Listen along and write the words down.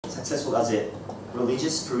successful as a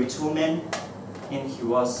religious, spiritual man, and he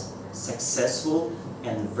was successful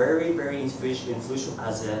and very, very influential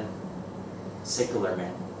as a secular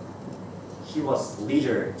man. He was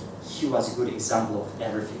leader. He was a good example of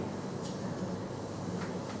everything.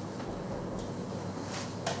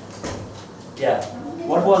 Yeah.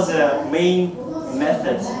 What was the main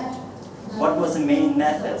method? What was the main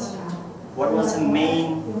method? What was the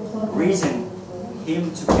main reason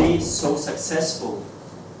him to be so successful?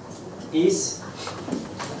 Is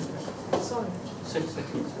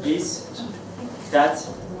that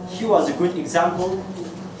he was a good example.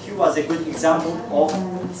 He was a good example of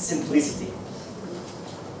simplicity.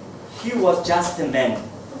 He was just a man.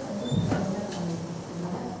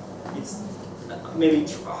 It's maybe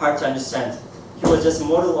hard to understand. He was just a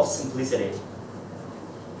model of simplicity.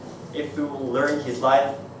 If we will learn his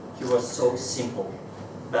life, he was so simple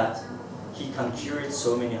that he conquered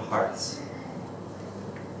so many hearts.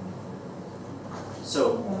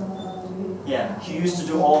 So, yeah, he used to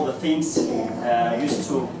do all the things. Used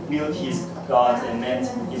to milk his God and mend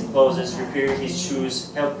his clothes, repair his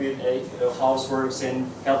shoes, help with houseworks, and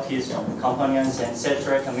help his companions,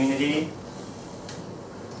 etc., community.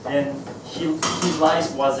 And his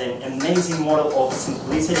life was an amazing model of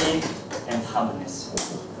simplicity and humbleness.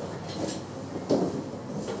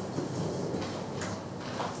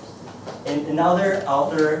 And another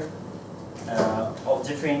author of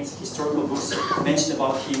different historical books mentioned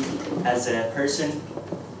about him as a person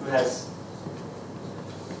who has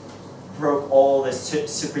broke all the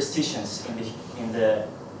superstitions in the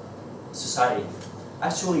society.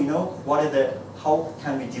 Actually, you know, how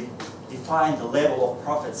can we define the level of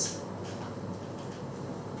prophets?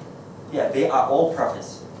 Yeah, they are all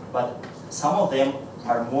prophets, but some of them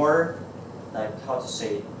are more, like, how to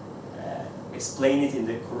say, explain it in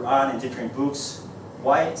the Quran and different books.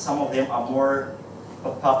 Why some of them are more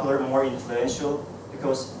popular, more influential?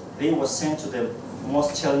 Because they were sent to the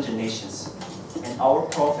most challenging nations. And our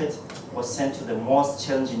prophet was sent to the most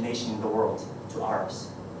challenging nation in the world, to Arabs.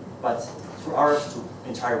 But through Arabs to the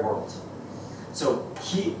entire world. So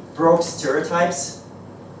he broke stereotypes,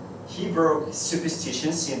 he broke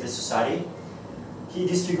superstitions in the society, he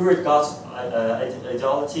disfigured God's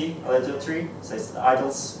idolatry, so it's the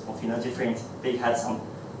idols of different. They had some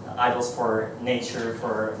idols for nature,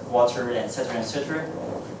 for water, etc., etc.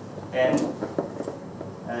 And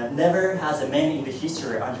never has a man in the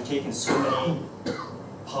history undertaken so many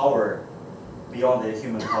power beyond the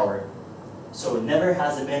human power. So never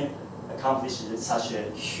has a man accomplished such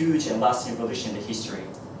a huge and lasting revolution in the history.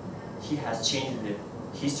 He has changed the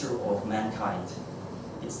history of mankind.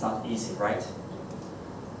 It's not easy, right?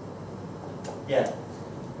 Yeah,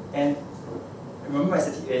 and remember I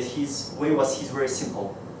said his way was very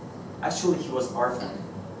simple. Actually, he was orphan,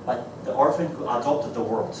 but the orphan who adopted the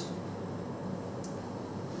world.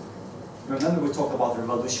 Remember we talked about the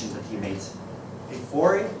revolution that he made.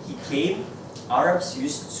 Before he came, Arabs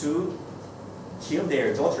used to kill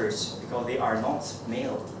their daughters because they are not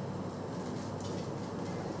male.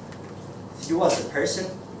 He was a person,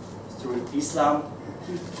 through Islam,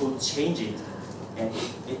 he could change it, and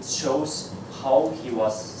it shows how he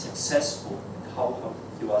was successful, how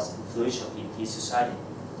he was influential in his society.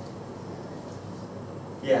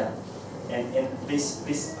 Yeah, and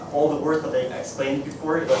this all the work that I explained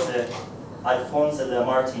before, it was Alphonse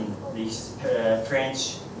Lamartine, the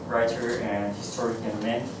French writer and historian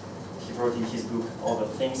man. He wrote in his book all the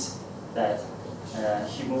things that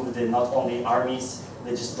he moved not only armies,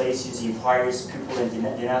 legislations, empires, people, and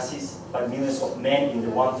dynasties, but millions of men in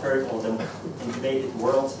the 1/3 of the invaded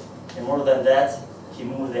world. And more than that, he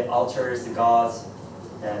moved the altars, the gods,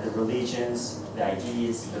 the religions, the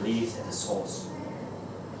ideas, the beliefs, and the souls.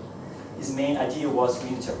 His main idea was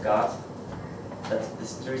unity of God, that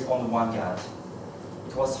there is only one God.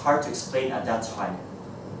 It was hard to explain at that time.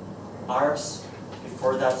 Arabs,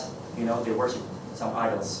 before that, they worshipped some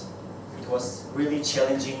idols. It was really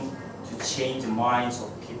challenging to change the minds of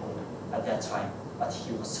people at that time, but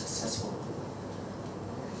he was successful.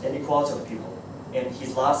 And equality of people. In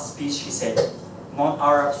his last speech, he said,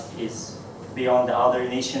 non-Arabs is beyond the other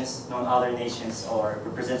nations, non-other nations, or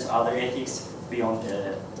represents other ethics beyond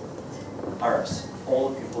the Arabs.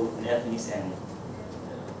 All people in ethnics and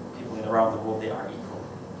people around the world, they are equal.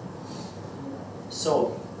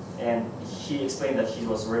 So, and he explained that he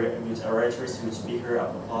was very good orator, good speaker,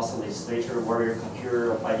 apostle, legislator, warrior,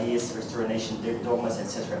 conqueror of ideas, restoration, dogmas,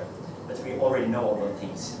 etc. But we already know all those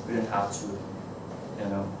things. We don't have to,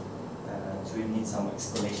 so we need some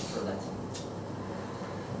explanation for that.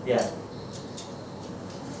 Yeah.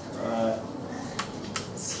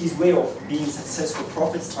 his way of being successful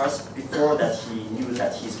prophet starts before that he knew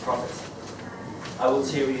that he's prophet. I will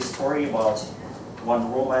tell you a story about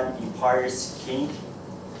one Roman Empire's king.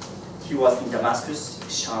 He was in Damascus,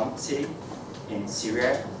 Sham city, in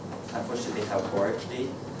Syria. Unfortunately, they have war today.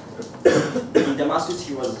 In Damascus,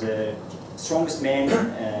 he was the strongest man.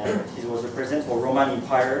 He was representing the Roman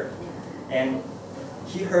Empire, and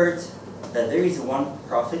he heard that there is one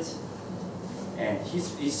prophet, and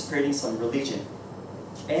he's spreading some religion.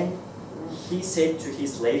 And he said to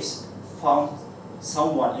his slaves, found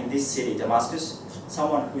someone in this city, Damascus,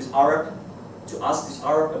 someone who's Arab, to ask this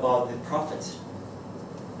Arab about the prophet.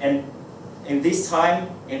 And in this time,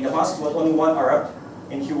 in Damascus was only one Arab,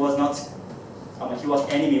 and he was not, he was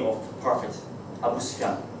enemy of Prophet, Abu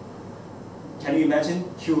Sufyan. Can you imagine?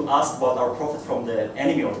 He will ask about our prophet from the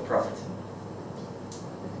enemy of the prophet.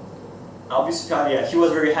 Abu Sufyan, yeah, he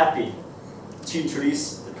was very happy to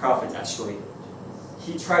introduce the prophet actually.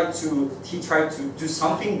 He tried to do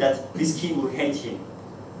something that this king would hate him.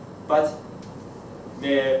 But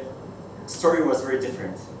the story was very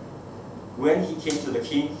different. When he came to the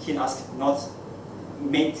king asked not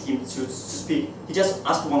made him to speak. He just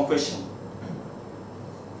asked one question.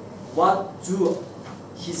 What do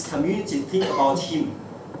his community think about him?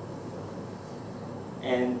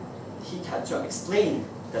 And he had to explain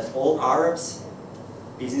that all Arabs,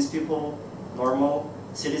 business people, normal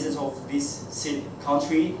citizens of this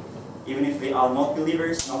country, even if they are not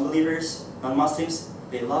believers, non-believers, non-Muslims,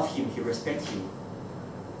 they love him, he respect him.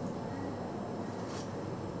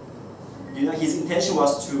 You know, his intention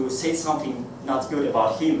was to say something not good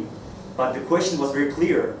about him, but the question was very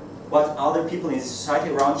clear. What other people in the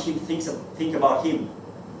society around him think about him.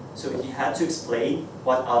 So he had to explain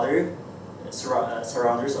what other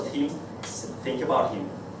surrounders of him think about him.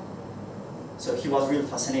 So he was really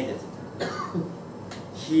fascinated.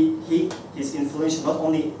 His influence not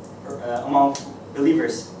only among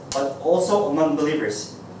believers, but also among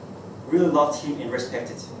believers, really loved him and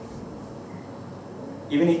respected.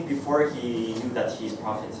 Even if before he knew that he is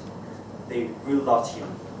prophet, they really loved him.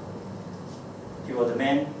 He was a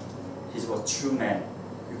man, he was a true man.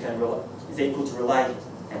 They could rely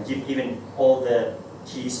and give even all the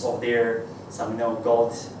keys of their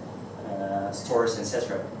gold stores,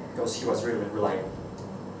 etc. Because he was really reliable.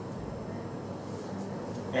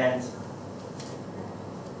 And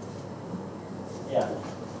yeah,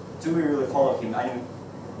 do we really follow him? I mean,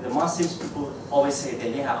 the Muslims people always say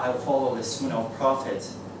that, yeah, I follow the sunnah of Prophet,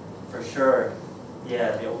 for sure.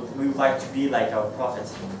 Yeah, we would like to be like our Prophet.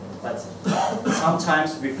 But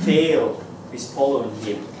sometimes we fail with following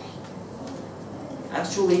him.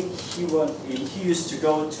 Actually, he used to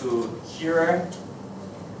go to Hira,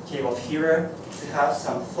 cave of Hira, to have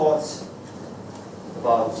some thoughts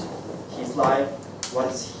about his life, what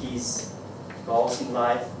is his goals in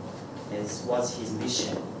life, and what's his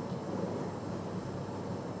mission.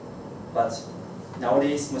 But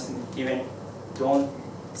nowadays, Muslims even don't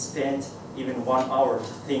spend even 1 hour to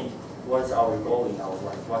think what's our goal in our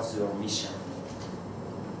life, what's your mission.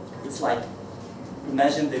 It's like,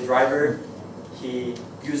 imagine the driver, he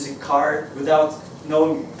uses a car without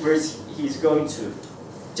knowing where he's going to,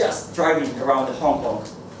 just driving around Hong Kong,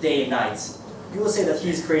 day and night. You will say that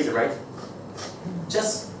he's crazy, right?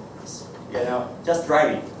 Just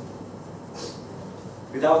driving,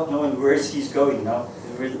 without knowing where he's going,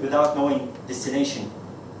 without knowing destination.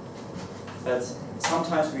 But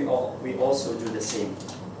sometimes we also do the same.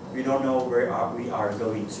 We don't know where we are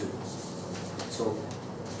going to. So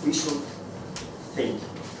we should think,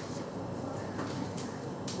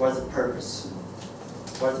 what's the purpose?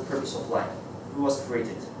 What is the purpose of life? Who was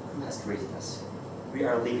created? Who has created us? We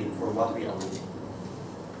are living for what we are living.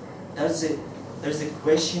 There's a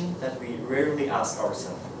question that we rarely ask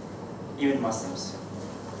ourselves, even Muslims.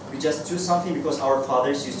 We just do something because our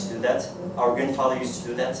fathers used to do that, our grandfather used to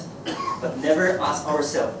do that, but never ask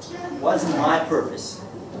ourselves, what's my purpose?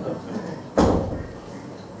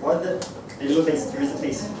 What is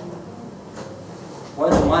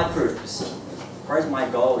my purpose? What is my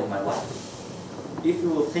goal in my life? If we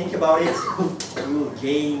will think about it, we will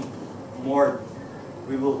gain more,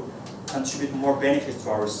 we will contribute more benefits to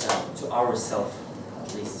ourselves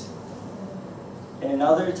at least. And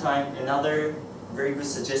another very good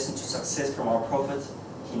suggestion to success from our Prophet,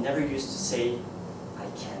 he never used to say, I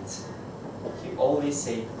can't. He always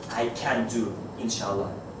say, I can do,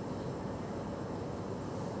 inshallah.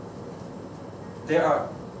 There are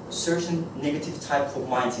certain negative type of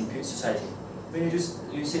minds in society. When you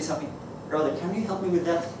say something, brother, can you help me with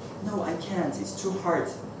that? No, I can't, it's too hard.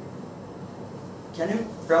 Can you,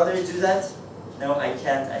 brother, do that? No, I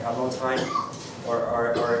can't, I have no time.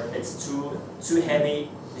 Or it's too heavy.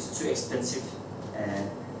 it's too expensive and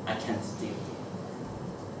I can't deal.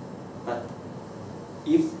 But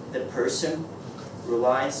if the person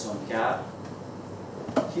relies on God,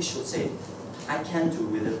 he should say, I can do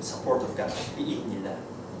with the support of God.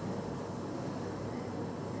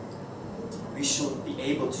 We should be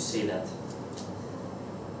able to say that.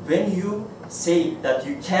 When you say that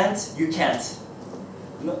you can't, you can't.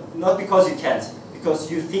 Not because you can't,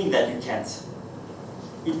 because you think that you can't.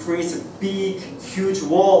 It creates a big, huge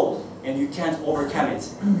wall and you can't overcome it.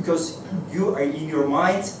 Because you are in your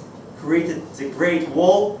mind created the great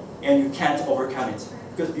wall and you can't overcome it.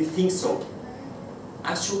 Because you think so.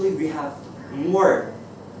 Actually, we have more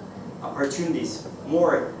opportunities,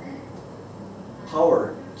 more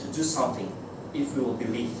power to do something if we will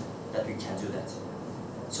believe that we can do that.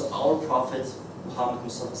 So our Prophet Muhammad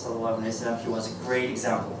ﷺ, he was a great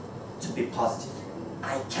example to be positive.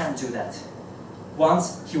 I can do that.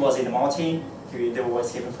 Once he was in the mountain, they were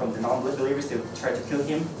escaping from the non-believers, they tried to kill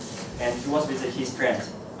him, and he was with his friend,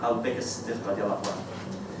 Abu Bakr Siddiq radiallahu anhu.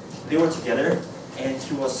 They were together, and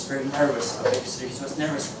he was very nervous. Abu Bakr Siddiq, he was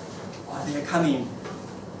nervous. Oh, they are coming.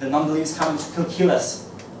 The non-believers coming to kill us.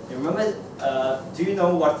 You remember, do you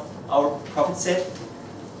know what our Prophet said?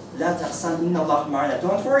 La tahsan inna Allah ma'ana.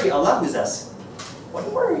 Don't worry, Allah with us. Why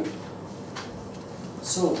worry?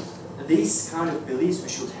 So, these kind of beliefs we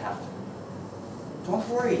should have. Don't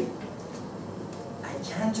worry. I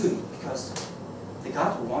can do it because the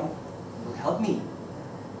God will help me.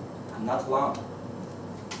 I'm not alone.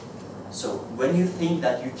 So, when you think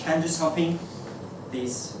that you can do something,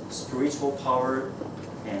 this spiritual power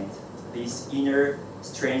and this inner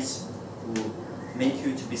strength will make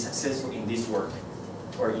you to be successful in this work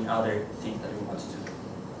or in other things that you want to do.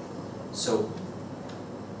 So,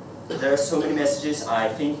 there are so many messages. I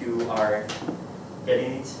think you are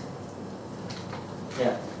getting it.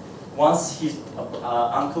 Yeah. Once his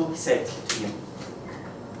uncle said to him,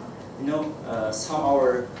 you know, some of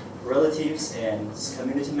our relatives and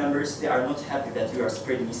community members, they are not happy that you are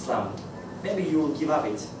spreading Islam. Maybe you will give up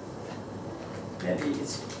it. Maybe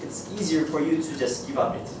it's easier for you to just give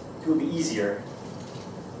up it. It will be easier.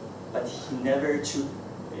 But he never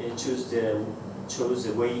chose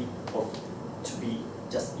the way of to be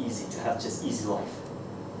just easy, to have just easy life.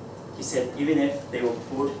 He said, even if they will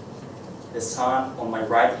put the sun on my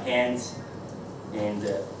right hand and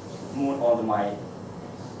the moon on my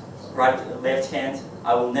left hand,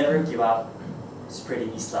 I will never give up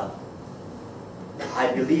spreading Islam.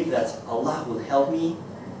 I believe that Allah will help me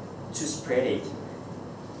to spread it.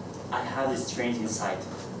 I have this strength inside.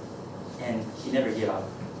 And he never gave up.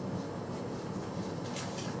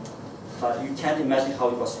 But you can't imagine how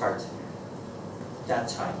it was hard that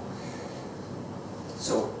time.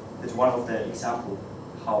 So it's one of the examples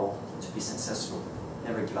how to be successful.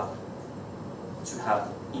 Never give up. To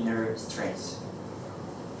have inner strength.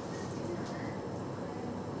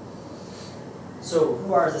 So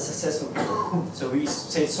who are the successful people? So we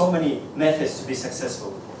say so many methods to be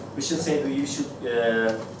successful. We should say that you should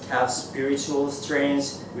have spiritual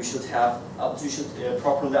strength. We should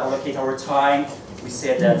properly allocate our time. We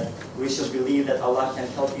said that we should believe that Allah can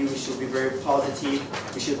help you. We should be very positive.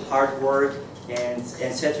 We should hard work and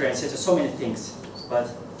etc. etc. So many things. But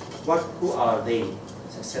who are they?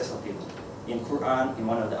 Successful people. In Quran, in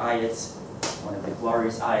one of the ayats, one of the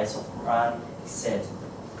glorious ayats of Quran, it said,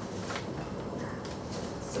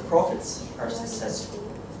 the prophets are successful.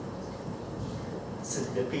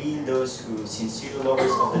 Siddiqeen, those who sincere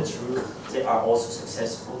lovers of the truth, they are also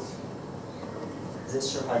successful. The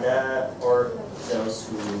shuhada, or those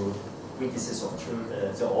who witnesses of truth,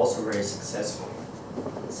 they're also very successful.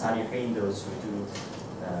 Salihin, those who do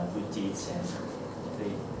good deeds and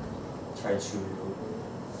they try to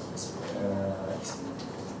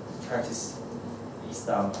practice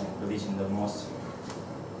Islam and religion the most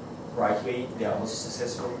right way, they are also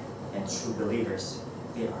successful. And true believers,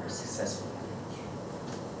 they are successful.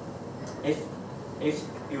 If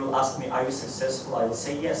you will ask me, are you successful? I will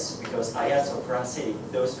say yes, because ayats of Quran say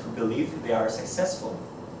those who believe they are successful.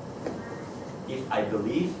 If I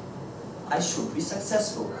believe, I should be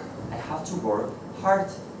successful. I have to work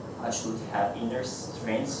hard. I should have inner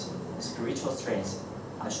strength, spiritual strength.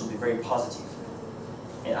 I should be very positive.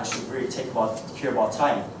 And I should really care about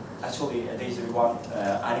time. Actually, there is one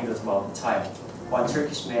anecdote about the time. One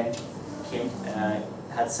Turkish man came and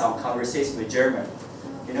had some conversation with German.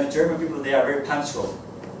 You know, German people, they are very punctual.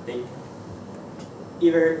 They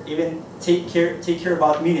even take care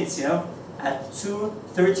about minutes, you know. At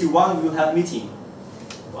 2:31 we will have meeting.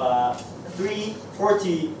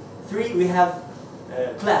 3:43 we have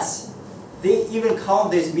class. They even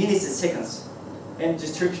count these minutes and seconds. And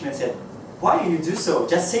this Turkish man said, why you do so?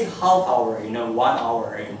 Just say half hour, 1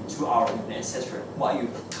 hour, and 2 hours, etc. Why you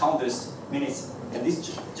count those minutes? And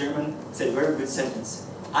this German said a very good sentence.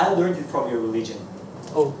 I learned it from your religion.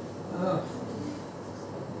 Oh.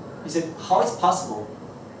 He said, how is possible?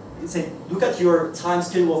 He said, look at your time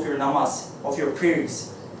schedule of your namaz, of your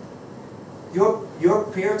prayers. Your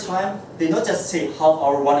prayer time, they not just say half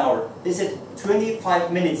hour, 1 hour. They said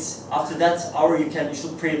 25 minutes. After that hour, you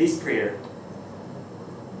should pray this prayer.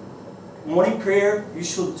 Morning prayer, you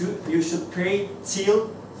should pray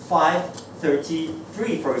till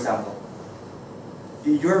 5:33, for example.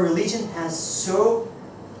 Your religion has to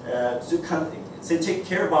take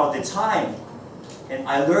care about the time. And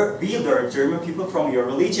we learn German people from your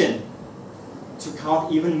religion to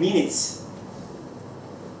count even minutes.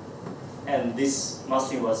 And this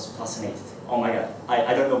Muslim was fascinated. Oh my God,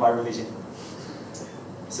 I don't know my religion.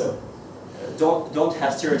 So don't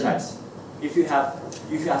have stereotypes. If you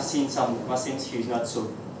have seen some Muslims who is not so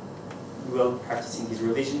well practicing his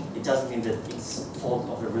religion, it doesn't mean that it's fault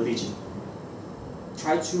of the religion.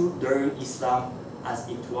 Try to learn Islam as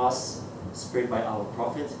it was spread by our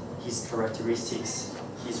Prophet, his characteristics,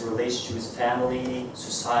 his relationship with family,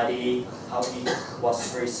 society, how he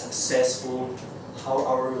was very successful, how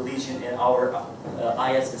our religion and our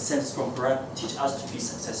ayats and sentences from Quran teach us to be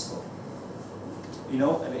successful. In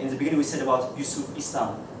the beginning we said about Yusuf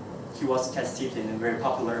Islam. He was castigated in a very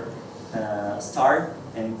popular star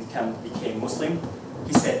and became Muslim.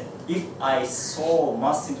 He said, if I saw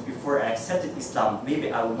Muslims before I accepted Islam, maybe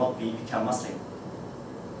I will not become Muslim.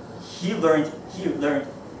 He learned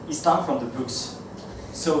Islam from the books,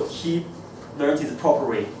 so he learned it the proper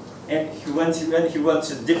way. And when he went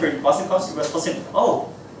to different Muslim countries, he was saying, "Oh,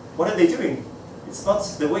 what are they doing? It's not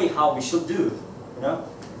the way how we should do."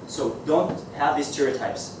 So don't have these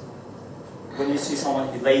stereotypes. When you see someone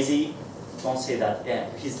who's lazy, don't say that. Yeah,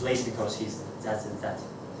 he's lazy because he's that and that.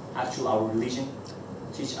 Actually, our religion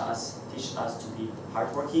teach us to be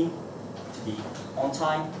hardworking, to be on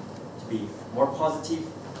time, to be more positive,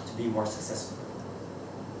 to be more successful.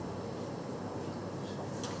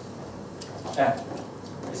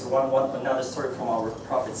 This is another story from our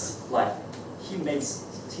Prophet's life.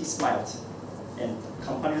 He smiled, and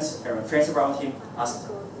companions and friends around him asked,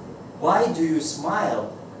 "Why do you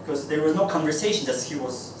smile?" Because there was no conversation, just he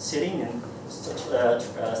was sitting and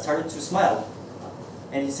started to smile.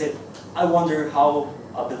 And he said, "I wonder how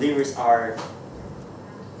believers are.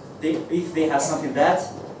 If they have something bad,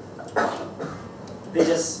 they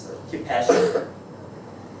just keep passionate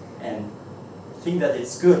and think that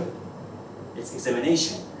it's good. It's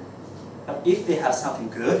examination. But if they have something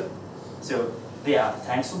good, so they are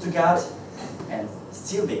thankful to God and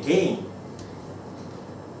still they gain.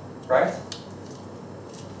 Right?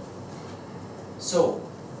 So,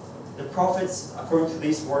 the prophets, according to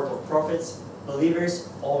this word of prophets, believers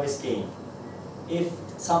always gain. If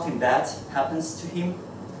something bad happens to him,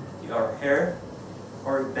 or her,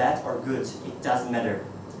 or bad or good, it doesn't matter.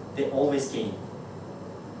 They always gain.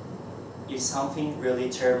 If something really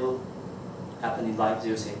terrible happened in life, they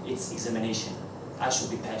will say, it's examination. I should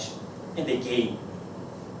be patient. And they gain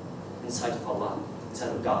inside of Allah, inside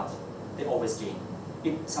of God. They always gain.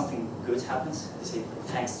 If something good happens, they say,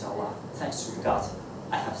 thanks to Allah, thanks to God,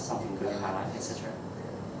 I have something good in my life, etc.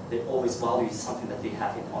 They always value something that they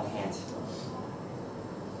have on hand.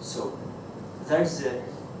 So, that is the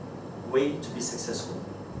way to be successful.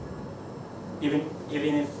 Even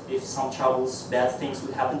if some troubles, bad things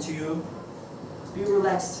would happen to you, be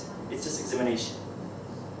relaxed. It's just examination.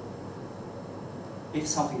 If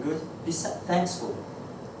something good, be thankful.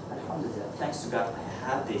 Alhamdulillah, thanks to God, I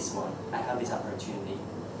have this one. I have this opportunity.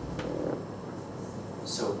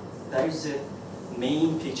 So that is the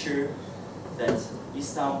main picture that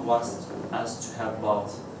Islam wants us to have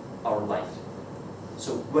about our life.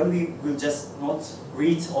 So when we will just not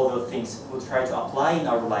read all the things, we'll try to apply in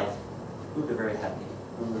our life, we'll be very happy.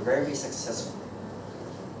 We'll be very successful.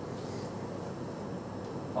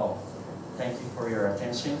 Oh, thank you for your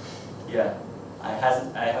attention. Yeah, I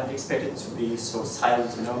haven't expected to be so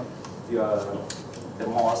silent. You are the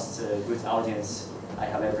most good audience I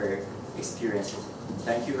have ever experienced.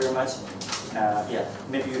 Thank you very much. Yeah,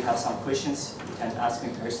 maybe you have some questions. You can ask me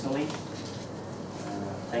personally.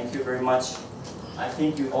 Thank you very much. I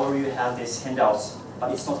think you already have these handouts,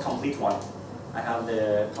 but it's not complete one. I have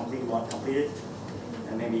the complete one completed,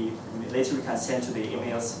 and maybe later we can send to the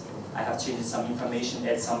emails. I have changed some information,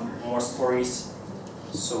 add some more stories.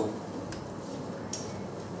 So,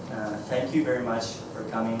 thank you very much for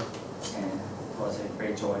coming, and it was a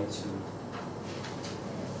great joy to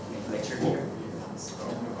make a lecture here. Do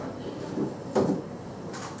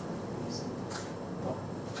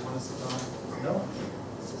you want to sit down?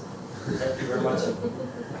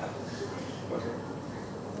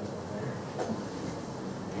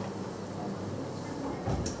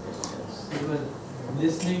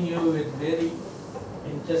 listening you with very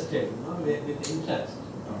interested, you know, with interest.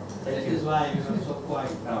 That is why you are so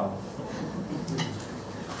quiet. Oh.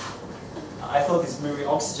 I thought this movie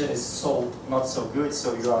Oxygen is so not so good,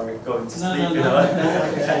 so you are going to sleep. No, you know?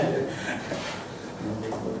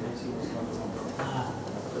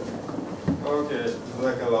 Okay,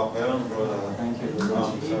 Jazakallah khairan, brother. Thank you.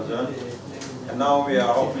 Imam Serzhan. And now we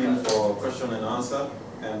are opening for question and answer,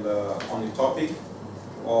 and on the topic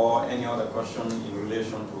or any other question in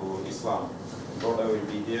relation to Islam. Brother will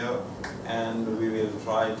be here, and we will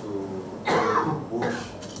try to do bush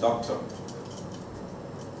doctor.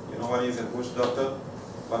 You know what is a bush doctor?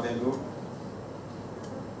 What they do?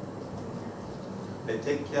 They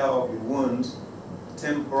take care of the wound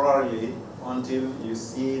temporarily until you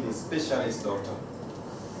see the specialist doctor.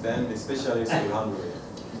 Then the specialist will handle it.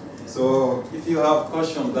 So if you have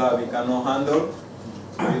questions that we cannot handle,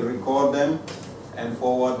 we'll record them and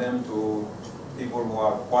forward them to people who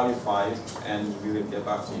are qualified, and we will get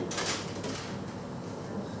back to you.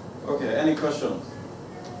 Okay, any questions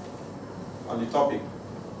on the topic?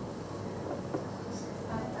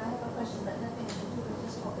 I have a question, but nothing to do with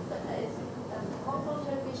this topic. But is Hong Kong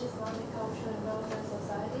Turkish Islamic culture and welfare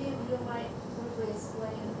society? You might briefly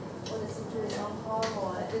explain what is it in Hong Kong,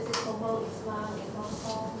 or does it promote Islam in Hong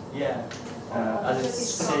Kong? Yeah, as it's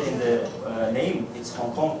said in the name, it's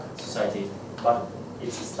Hong Kong society, but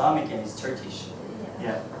it's Islamic and it's Turkish.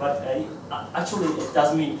 Yeah, but actually it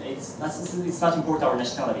doesn't mean it's not important our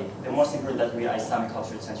nationality. The most important that we are Islamic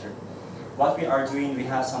Culture Center. What we are doing, we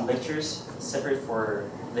have some lectures separate for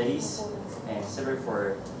ladies and separate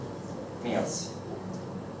for males.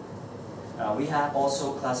 We have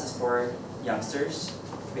also classes for youngsters.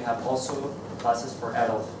 We have also classes for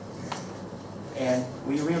adults. And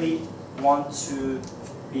we really want to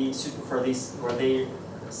be suitable for this, for their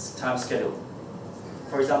time schedule.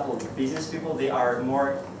 For example, business people, they are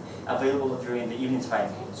more available during the evening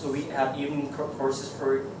time. So we have evening courses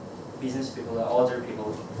for business people and older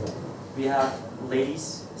people. We have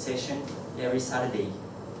ladies session every Saturday.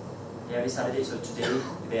 So today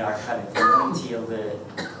they are having from morning till the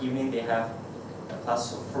evening. They have a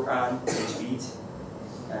class of Quran, Tajweed.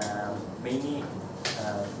 Mainly,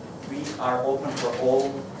 we are open for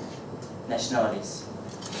all nationalities,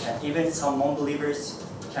 and even some non-believers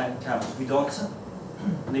can come. We don't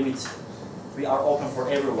limit. We are open for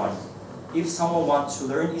everyone. If someone wants to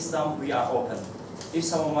learn Islam, we are open. If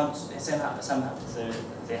someone wants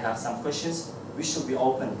they have some questions, we should be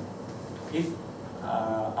open. If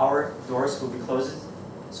our doors will be closed,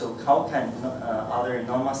 so how can other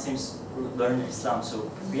non-Muslims learn Islam? So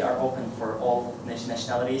we are open for all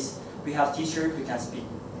nationalities. We have teachers who can speak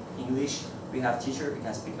English. We have teachers who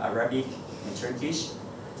can speak Arabic and Turkish,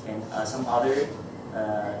 and some other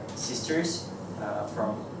sisters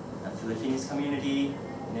from Philippines community,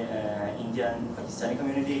 Indian, Pakistani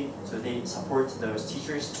community. So they support those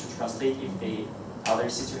teachers to translate if other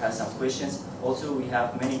sister has some questions. Also, we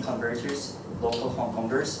have many converters, local Hong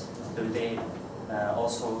Kongers, so they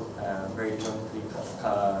also very jointly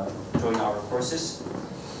join our courses.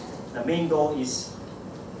 The main goal is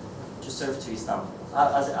to serve to Islam,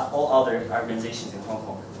 as all other organizations in Hong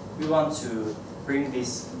Kong. We want to bring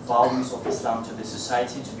these values of Islam to the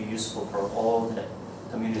society to be useful for all the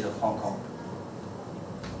communities of Hong Kong.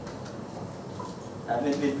 And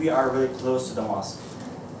we are really close to the mosque.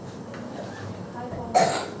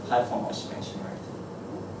 High form was mentioned, right?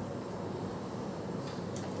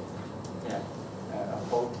 Yeah, I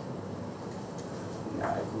hope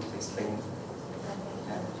I could explain.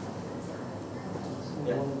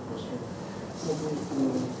 Yeah. One question. So,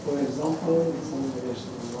 for example, some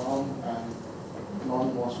non and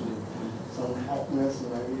non-Muslim, some happiness,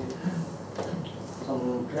 maybe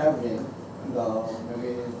some traveling,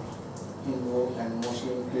 maybe Hindu and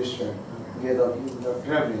Muslim Christian together in the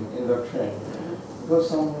traveling in the train. Because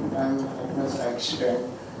sometimes happens accident,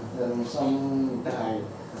 then some die.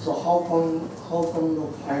 So how come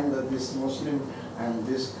you find that this Muslim and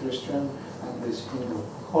this Christian and this Hindu?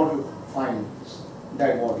 How do you find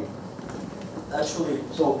that body? Actually,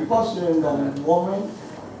 So because in the woman,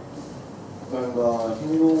 when the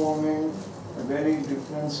Hindu woman, a very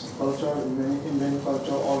different culture, many Indian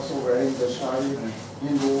culture also wearing the sari,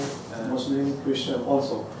 Hindu, Muslim, Christian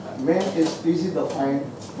also. Man is easy to find,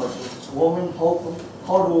 but woman,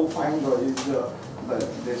 how do you find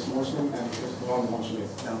this Muslim and this non-Muslim?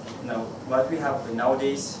 no. What we have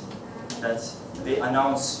nowadays, that they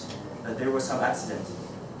announce that there was some accident,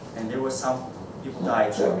 and there was some people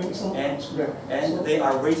died, and they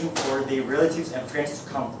are waiting for their relatives and friends to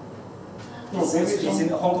come. It's in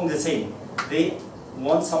Hong Kong the same. They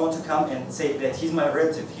want someone to come and say that he's my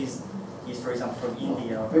relative, he's he's, for example, from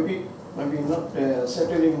India. Maybe not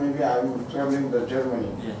settling. Maybe I'm traveling to Germany.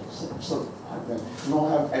 Yeah. So no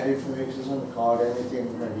have identification card,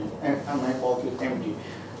 anything maybe, and my pocket empty.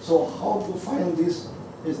 So how to find this?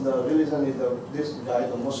 Is the religion is this guy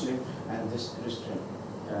the Muslim and this Christian?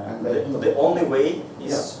 And the only way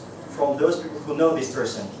is from those people who know this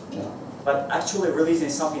person. Yeah. But actually, religion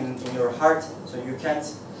is something in your heart, so you can't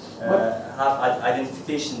have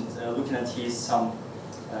identification looking at his some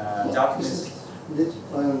documents.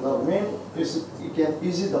 The main is you can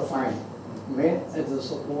easy to find. Main is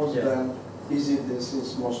suppose then easy this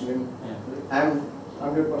is Muslim. Yeah. I'm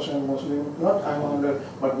 100% Muslim. Not I'm 100,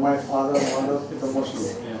 but my father, mother is a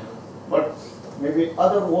Muslim. Yeah. But maybe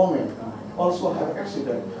other women also have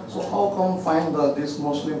accident. So how come find this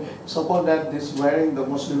Muslim? Suppose that this wearing the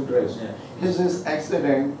Muslim dress. Yeah. His is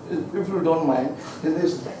accident. If you don't mind, his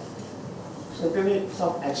is certainly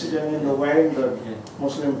some accident in the wearing the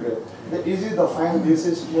Muslim dress. The easy to find this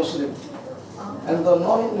is Muslim. And the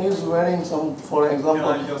non is wearing some, for example,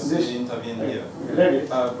 Can I just this intervene here? lady,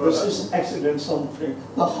 this is accident something.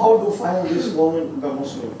 Now how to find this woman the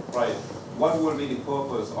Muslim? Right. What will be the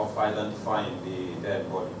purpose of identifying the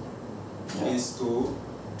dead body? Is to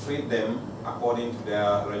treat them according to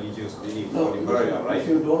their religious belief for the burial, right? If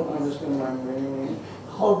you don't understand my meaning,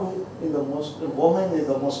 how do in the Muslim, woman is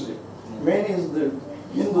the Muslim, man is the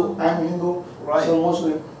Hindu, I'm Hindu, Right. so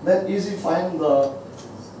Muslim, then easy find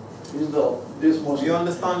this Muslim. We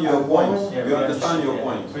understand your point. Yeah, we understand your yeah.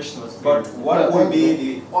 point. Question was clear. But what would be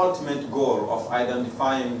the ultimate goal of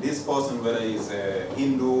identifying this person, whether he's a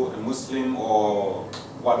Hindu, a Muslim, or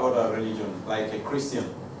what other religion, like a Christian?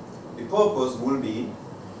 The purpose will be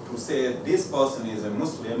to say this person is a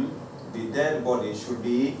Muslim, the dead body should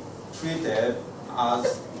be treated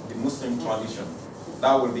as the Muslim tradition.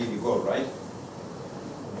 That will be the goal, right?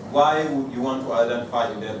 Why would you want to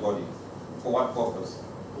identify the dead body? For what purpose?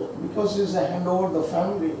 Because it's a handover the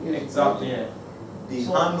family. Exactly. Yeah. The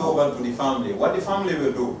So- handover to the family. What the family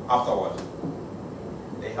will do afterward?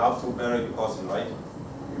 They have to bury the person, right?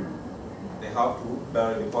 They have to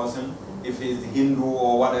bury the person. If it's Hindu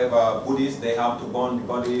or whatever, Buddhist, they have to burn the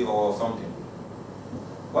body or something.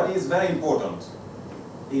 What is very important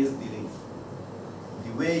is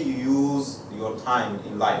the way you use your time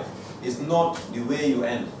in life. It's not the way you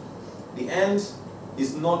end. The end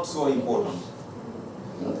is not so important.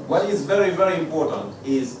 What is very, very important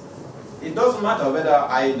is it doesn't matter whether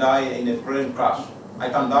I die in a plane crash. I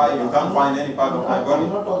can die, you can't find any part of my body. I'm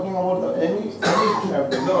not talking about any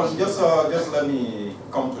No, just let me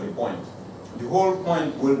come to the point. The whole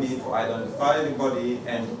point will be to identify the body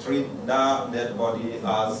and treat that dead body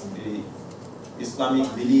as the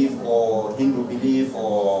Islamic belief or Hindu belief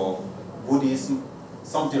or Buddhism,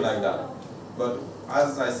 something like that. But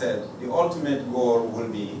as I said, the ultimate goal will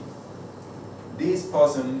be this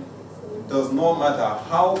person, does not matter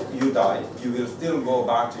how you die, you will still go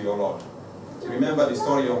back to your Lord. Remember the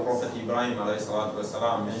story of Prophet Ibrahim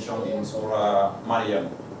والسلام, mentioned in Surah Maryam.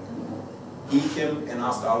 He came and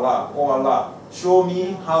asked Allah, "Oh Allah, show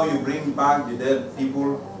me how you bring back the dead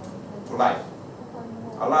people to life."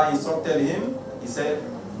 Allah instructed him, he said,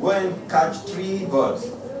 "Go and catch 3 birds.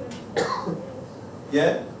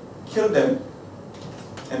 Yeah, kill them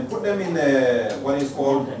and put them in a, what is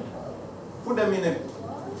called, put them in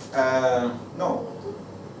a, no,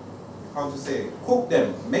 how to say, cook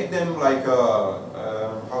them, make them like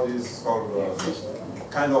how is it called,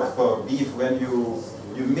 kind of beef when you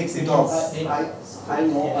mix it up. I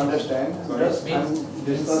don't understand. Just I'm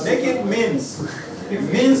discussing. Make it mince.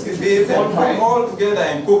 Mince the beef and put all together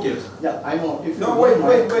and cook it. Yeah, I know. If you No, don't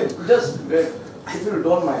wait. mind, just wait. If you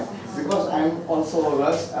don't mind, because I'm also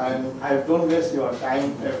rushed and I don't waste your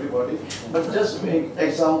time, everybody. But just make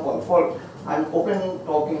example for I'm open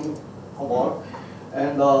talking about,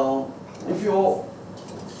 and if your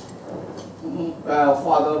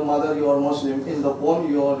father, mother, you are Muslim, in the born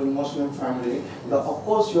you are in Muslim family, of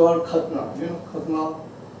course you are khatna. You know khatna?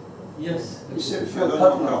 Yes. If I you are don't know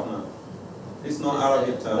khatna. khatna. It's not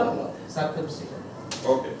Arabic term. No. Circumcision.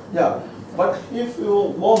 Okay. Yeah, but if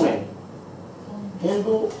you woman,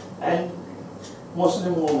 Hindu and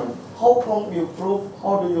Muslim woman, how come you prove?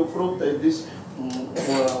 How do you prove that this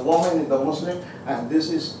woman is the Muslim and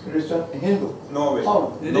this is Christian Hindu? No way.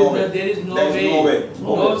 How? There No is way. there is no There is way, no way.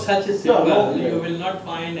 no such a symbol. no way. You will not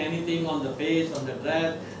find anything on the face, on the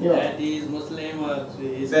dress, Yeah. that he is Muslim or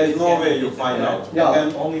he is There is no Christian, way you this and find that. out. Yeah.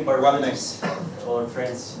 And then Only by what relatives or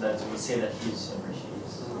friends that would say that he's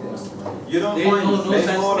Muslim. you don't There is find no there's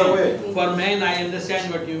no other such way. thing. For men, I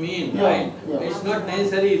understand what you mean, Yeah, right? yeah. It's not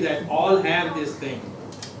necessary that all have this thing.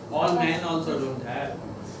 All men also don't have.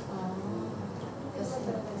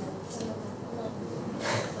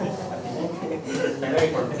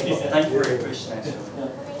 Thank you for your question, actually.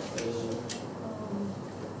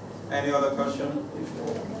 Any other question?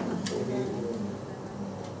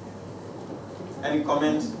 Any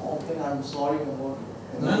comments? Okay, I'm sorry about.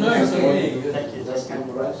 No, it's okay. Thank you. Just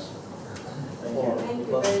can rush. Thank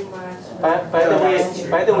you very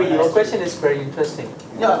much. By the way, your question is very interesting.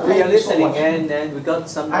 Yeah, We thank are you so listening much. and we got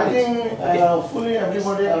some I knowledge. think fully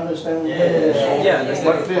everybody understands. Yeah, that's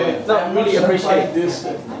but no, I'm really not appreciate satisfied this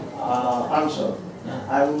answer.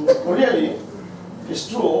 I'm really, it's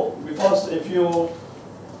true, because if you,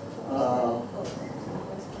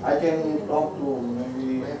 I can talk to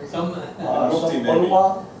maybe Some Mufti some maybe.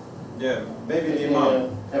 ulama, Yeah, maybe the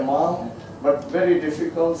Imam. imam, but very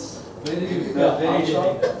difficult. very The difficult, very answer,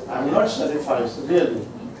 difficult. I'm not satisfied, really.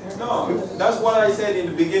 No, that's what I said in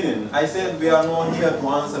the beginning. I said we are not here to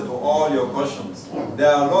answer to all your questions.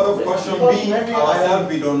 There are a lot of questions Because we maybe ourselves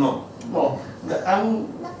we don't know. No,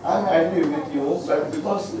 I'm agree with you, but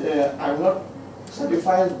because I'm not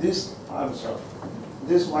satisfied this answer.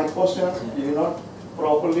 This my question is not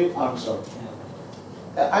properly answered.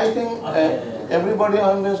 I think everybody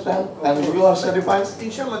understand and you are satisfied.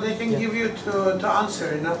 Inshallah, they can give you to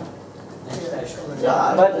answer, you know.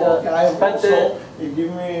 Yeah, But, okay, I hope but, so. You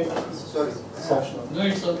give me Sorry. option. No,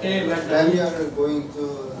 it's okay, but When we are going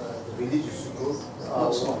to religious school, our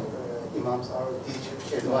Also. imams, our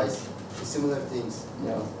teachers advise similar things.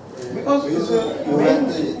 Yeah. Because you, it's you men,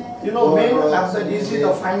 have to you know, go men abroad, are the easy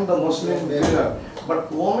to find the Muslim leader,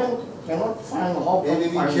 but women cannot find how to maybe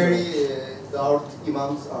we find carry our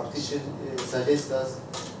imams, our teachers suggest us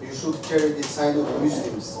you should carry the sign of the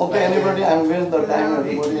Muslims. Okay, Like, anybody, I'm with the time,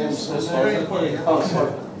 everybody is so It's sorry. very important. Oh,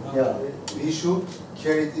 sorry. Yeah. we should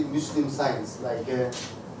carry the Muslim signs like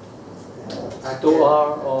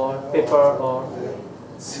Dua or paper or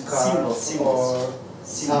scarf Symbols. or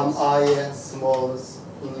some ayah smalls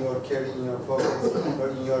in your carry in your pockets or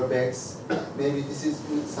in your bags. Maybe this is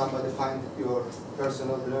somebody find your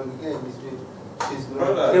personal belonging. Hey, she's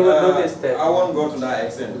Brother, They will notice that. I won't go to that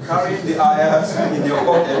extent. Carrying the ayahs in your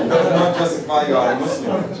pocket does not justify you are a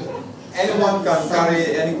Muslim. Anyone can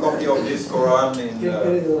carry any copy of this Quran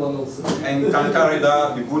and can carry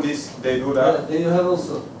that. The Buddhists, they do that. you have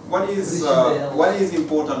also. What is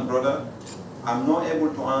important, brother? I'm not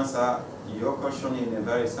able to answer your question in a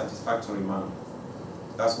very satisfactory manner.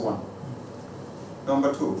 That's one.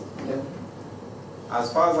 Number two, Yeah.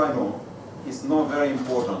 as far as I know, it's not very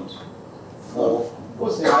important for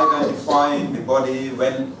Who's it? identifying the body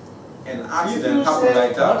when an If accident you happens say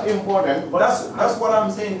like not that. important, but That's what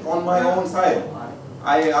I'm saying on my own side.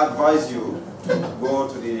 I advise you to go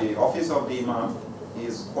to the office of the Imam. He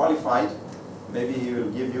is qualified. Maybe he will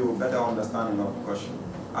give you better understanding of the question.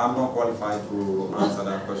 I'm not qualified to answer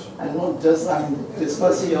that question. I'm not just I'm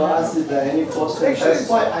discussing or asking any question. That's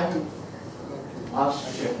why I'm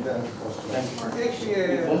asking the question.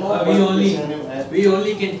 Actually, We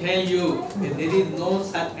only can tell you that there is no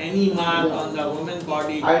such any mark on the woman's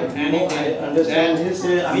body. I know, I understand. He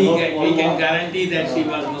say I'm not We can one guarantee that she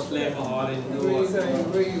was Muslim or Hindu. Or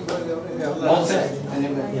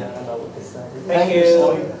anyway. Thank you.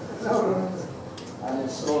 Sorry. I'm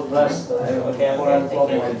so rushed. I have Okay, Quran okay, from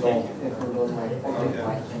thank my you, job. thank If you don't mind.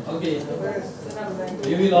 Okay. Okay,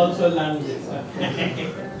 you will also learn this.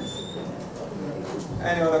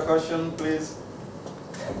 Any other question, please?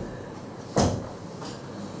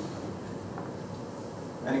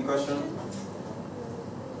 Any question?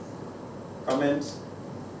 Comments?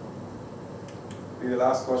 We will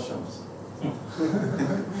ask questions.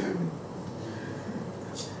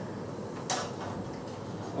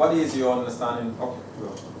 What is your understanding? Okay, go.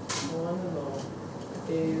 I want to know if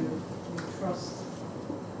you trust.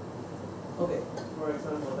 Okay, for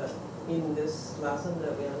example, that in this lesson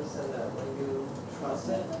that we understand that when you trust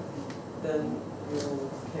it, then you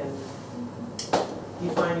can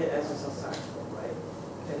define it as a successful, right?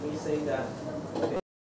 Can we say that okay,